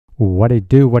What it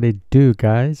do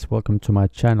guys, welcome to my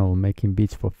channel making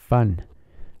beats for fun.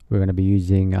 We're going to be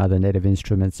using other native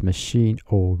instruments, Maschine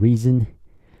or Reason.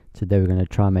 Today we're going to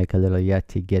try and make a Lil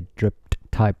Yachty get dripped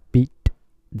type beat.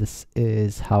 This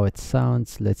is how it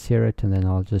sounds. Let's hear it and then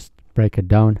I'll just break it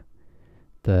down,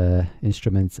 the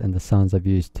instruments and the sounds I've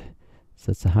used. So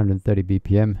it's 130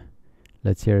 BPM.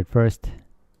 Let's hear it first.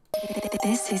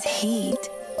 This is heat.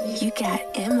 You got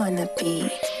M on the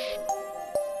beat.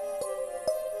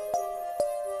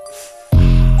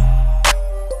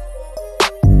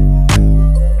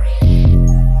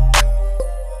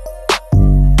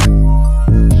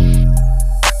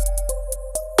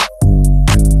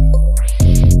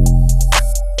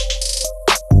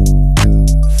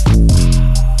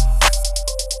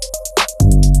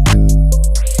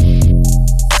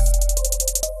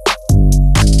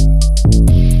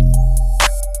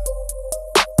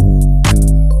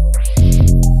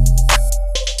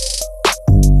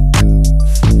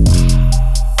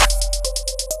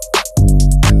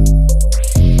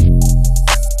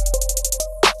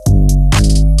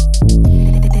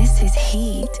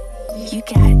 You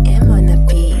got M on the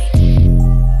beat.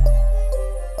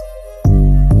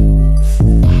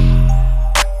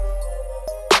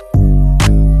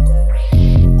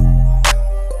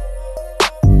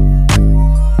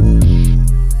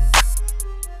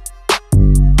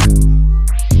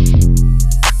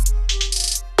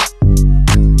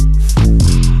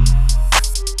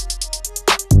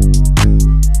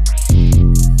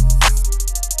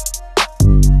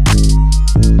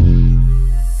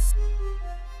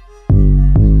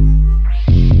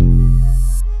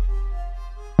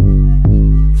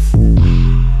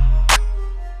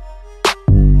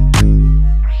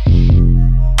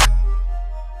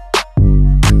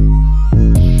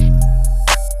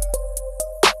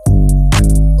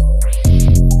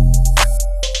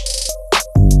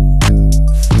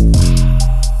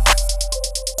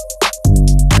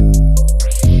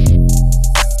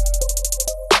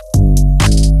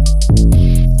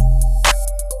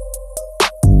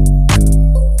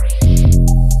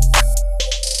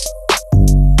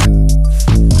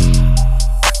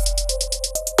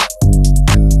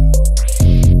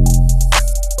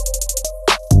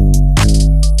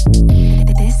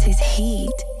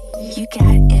 You got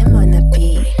M on the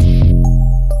beat.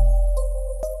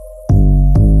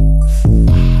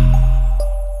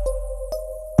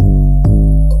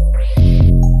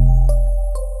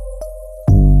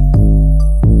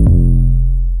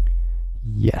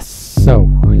 Yes, so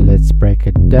let's break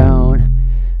it down.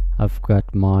 I've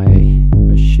got my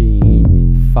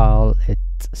Maschine file. It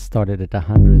started at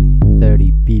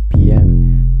 130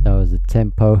 BPM. That was the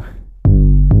tempo.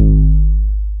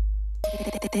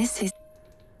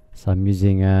 So I'm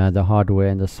using the hardware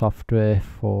and the software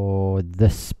for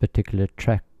this particular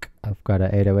track. I've got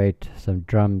an 808, some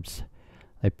drums,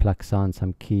 a pluck sound,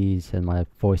 some keys, and my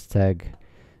voice tag.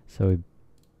 So we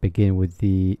begin with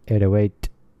the 808.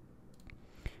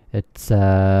 It's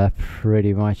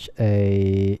pretty much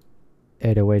a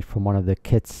 808 from one of the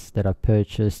kits that I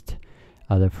purchased,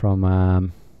 either from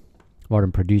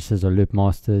Modern Producers or Loop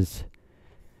Masters,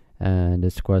 and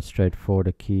it's quite straightforward.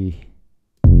 A key.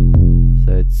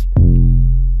 So it's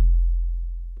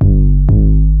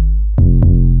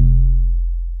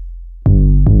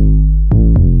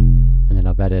and then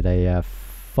I've added a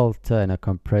filter and a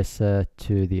compressor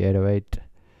to the 808.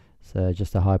 So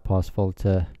just a high pass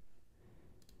filter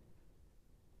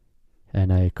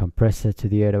and a compressor to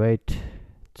the 808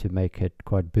 to make it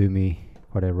quite boomy,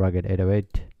 quite a rugged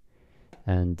 808.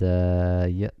 And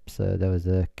yep, so there was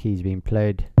the keys being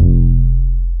played.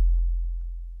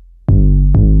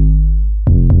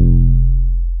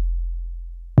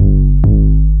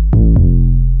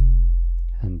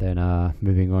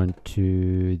 Moving on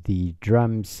to the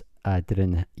drums, I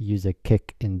didn't use a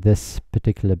kick in this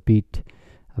particular beat.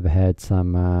 I've had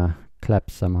some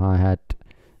claps, some hi-hat.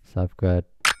 So I've got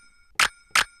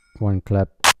one clap,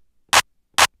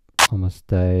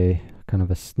 almost a kind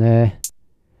of a snare,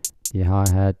 the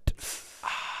hi-hat,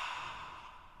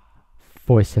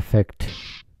 voice effect,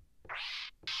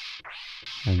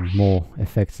 and more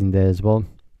effects in there as well.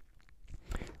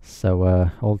 So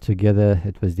altogether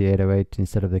it was the 808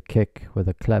 instead of the kick with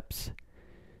the claps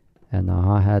and the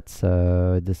hi-hat.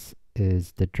 So this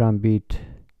is the drum beat.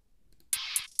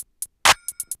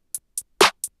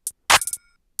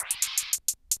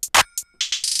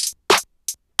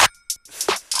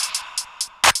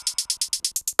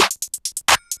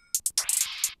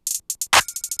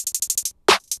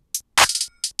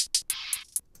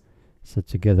 So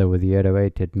together with the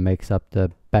 808 it makes up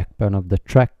the backbone of the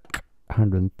track.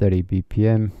 130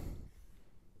 BPM,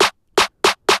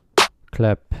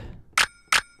 clap,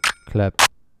 clap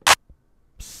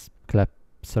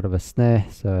sort of a snare,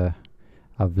 so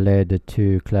I've layered the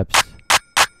 2 claps,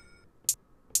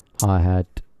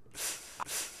 hi-hat,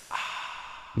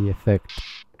 the effect,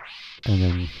 and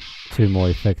then 2 more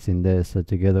effects in there, so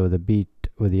together with the beat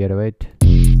with the 808.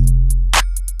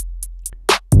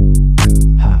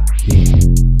 Ah, yeah,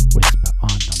 whisper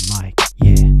on the mic,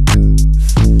 yeah.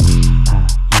 Ah,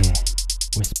 yeah,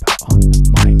 whisper on the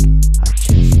mic. I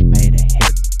just made a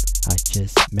hit, I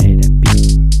just made a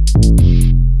beat.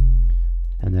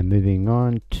 And then moving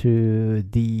on to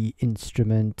the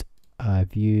instrument,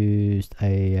 I've used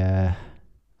a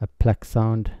Plex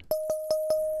sound.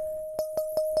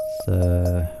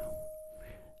 So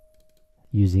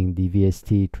using the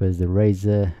VST, it was the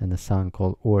Razor and a sound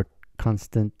called Or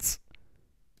Constants.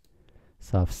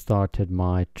 So I've started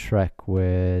my track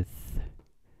with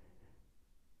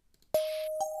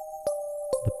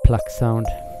the Plex sound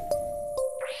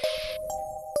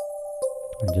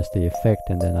and just the effect,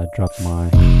 and then I drop my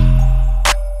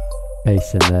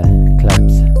bass and the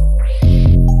claps,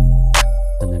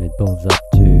 and then it builds up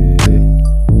to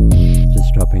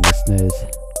just dropping the snares.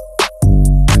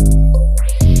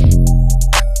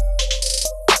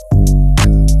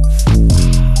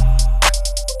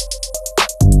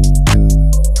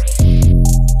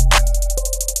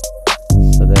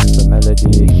 So that's the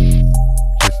melody,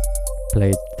 just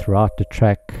played throughout the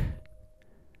track.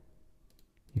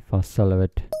 If I solo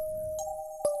it,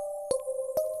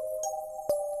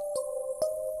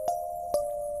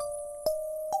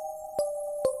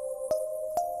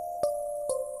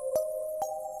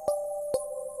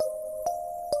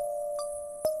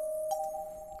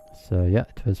 so yeah,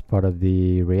 it was part of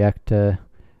the Reactor,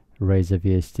 Razor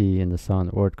VST and the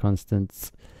sound Word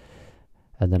Constants,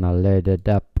 and then I layered it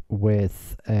up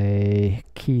with a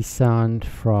key sound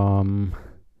from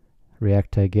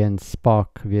Reactor again,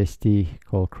 Spark VST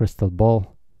called Crystal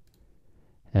Ball.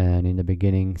 And in the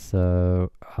beginning,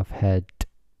 so I've had,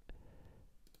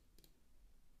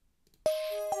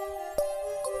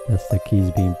 that's the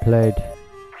keys being played,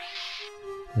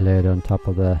 layered on top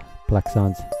of the Plex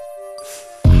sounds,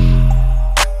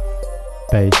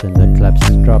 bass and the claps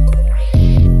drop,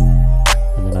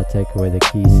 and then I take away the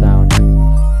key sound,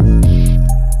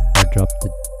 I drop the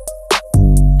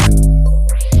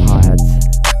hi-hats,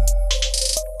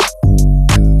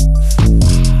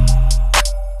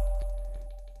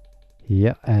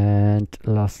 yeah, and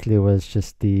lastly was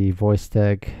just the voice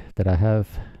tag that I have.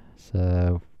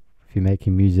 So if you're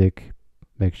making music,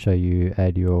 make sure you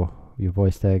add your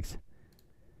voice tags.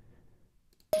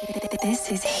 This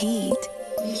is heat.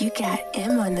 You got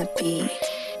M on the beat.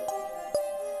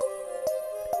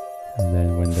 And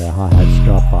then when the hi-hats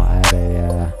drop, I add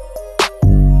a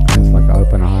almost like an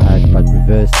open hi-hat but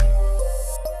reversed.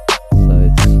 So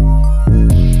it's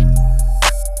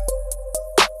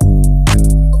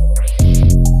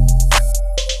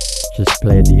just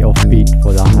play the offbeat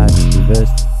for the hi-hat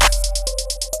reversed.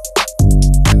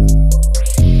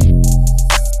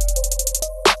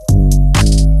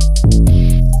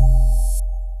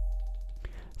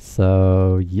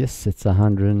 So yes, it's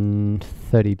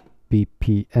 130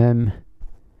 BPM.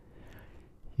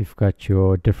 You've got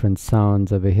your different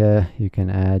sounds over here. You can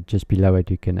add, just below it,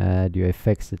 you can add your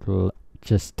effects. It will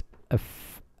just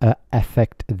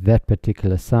affect that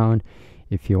particular sound.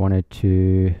 If you wanted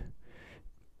to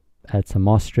add some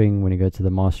mastering, when you go to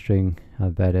the mastering,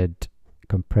 I've added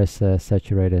compressor,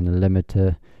 saturator and a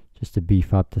limiter just to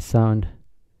beef up the sound.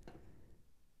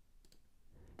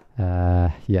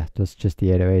 Yeah, that's just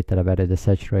the 808 that I've added the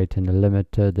saturator and the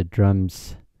limiter. The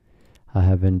drums, I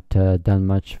haven't done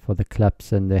much for the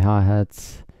claps and the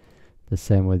hi-hats. The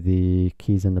same with the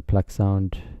keys and the Plex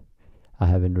sound. I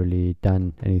haven't really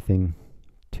done anything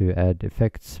to add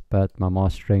effects, but my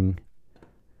mastering,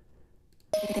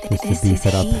 just to beef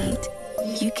it up.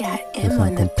 You got There's M some on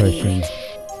the compression, beat.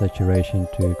 saturation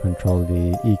to control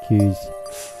the EQs,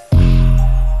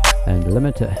 and the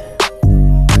limiter.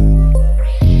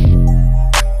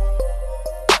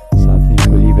 So I think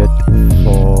we'll leave it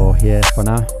for here for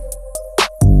now.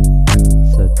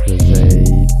 So it was a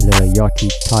Lil Yachty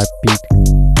type beat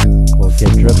called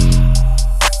Get Dripped.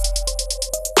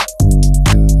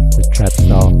 It's a trap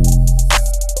style.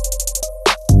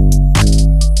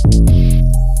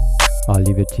 I'll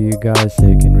leave it to you guys so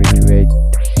you can recreate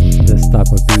this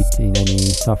type of beat in any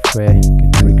software. You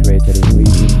can recreate it in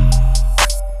Reason,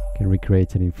 you can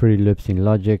recreate it in Fruity Loops, in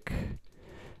Logic.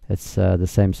 It's the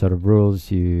same sort of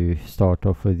rules. You start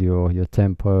off with your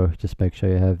tempo, just make sure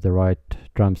you have the right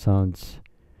drum sounds,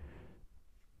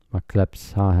 my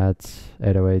claps, hi-hats,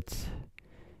 808s,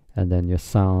 and then your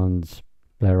sounds.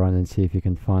 Play around and see if you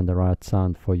can find the right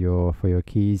sound for your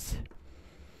keys.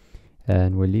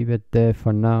 and we'll leave it there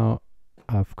for now.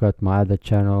 I've got my other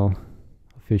channel,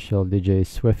 Official DJ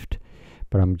Swift,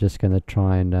 but I'm just gonna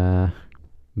try and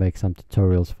make some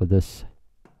tutorials for this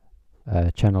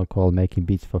channel called Making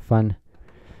Beats for Fun.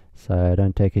 So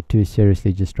don't take it too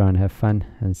seriously, just try and have fun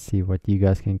and see what you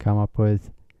guys can come up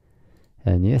with.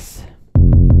 And yes,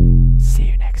 see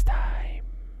you next time.